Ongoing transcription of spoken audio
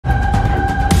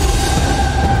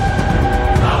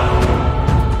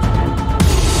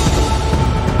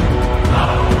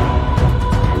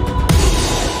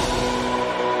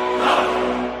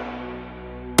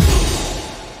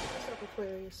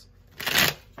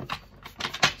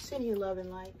Sending you love and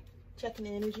light. Checking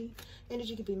the energy.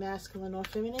 Energy could be masculine or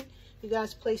feminine. You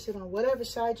guys place it on whatever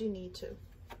side you need to.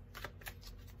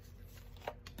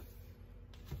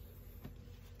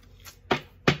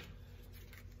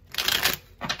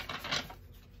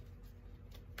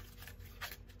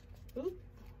 Ooh.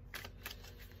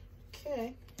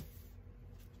 Okay.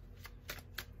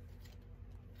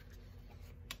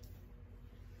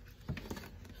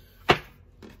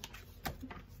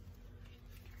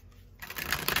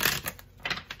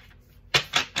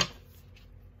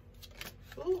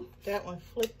 Ooh, that one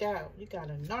flipped out. You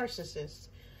got a narcissist.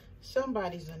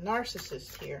 Somebody's a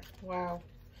narcissist here. Wow.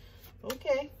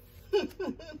 Okay.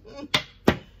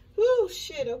 Ooh,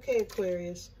 shit. Okay,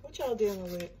 Aquarius. What y'all dealing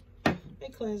with? Let me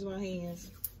cleanse my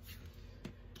hands.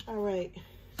 All right.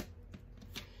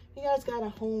 You guys got a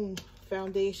home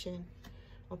foundation.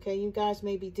 Okay, you guys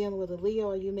may be dealing with a Leo,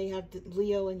 or you may have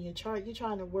Leo in your chart. You're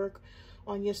trying to work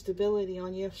on your stability,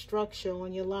 on your structure,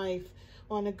 on your life,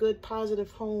 on a good positive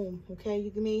home. Okay,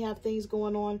 you may have things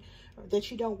going on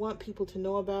that you don't want people to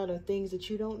know about, or things that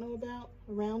you don't know about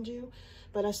around you.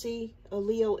 But I see a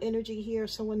Leo energy here,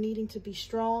 someone needing to be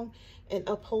strong and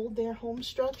uphold their home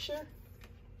structure.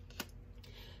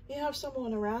 You have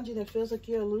someone around you that feels like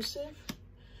you're elusive.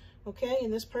 Okay,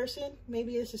 and this person,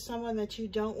 maybe this is someone that you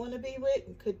don't want to be with.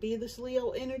 It could be this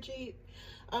Leo energy.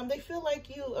 They feel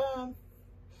like you,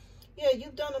 yeah,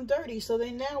 you've done them dirty, so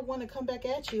they now want to come back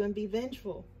at you and be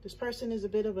vengeful. This person is a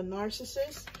bit of a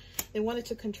narcissist. They wanted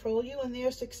to control you, and they're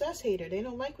a success hater. They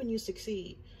don't like when you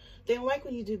succeed. They don't like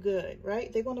when you do good,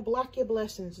 right? They want to block your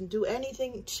blessings and do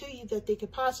anything to you that they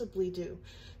could possibly do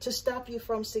to stop you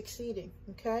from succeeding,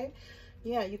 okay?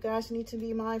 Yeah, you guys need to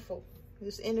be mindful.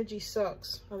 This energy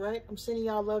sucks, all right? I'm sending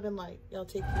y'all love and light. Y'all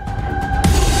take care.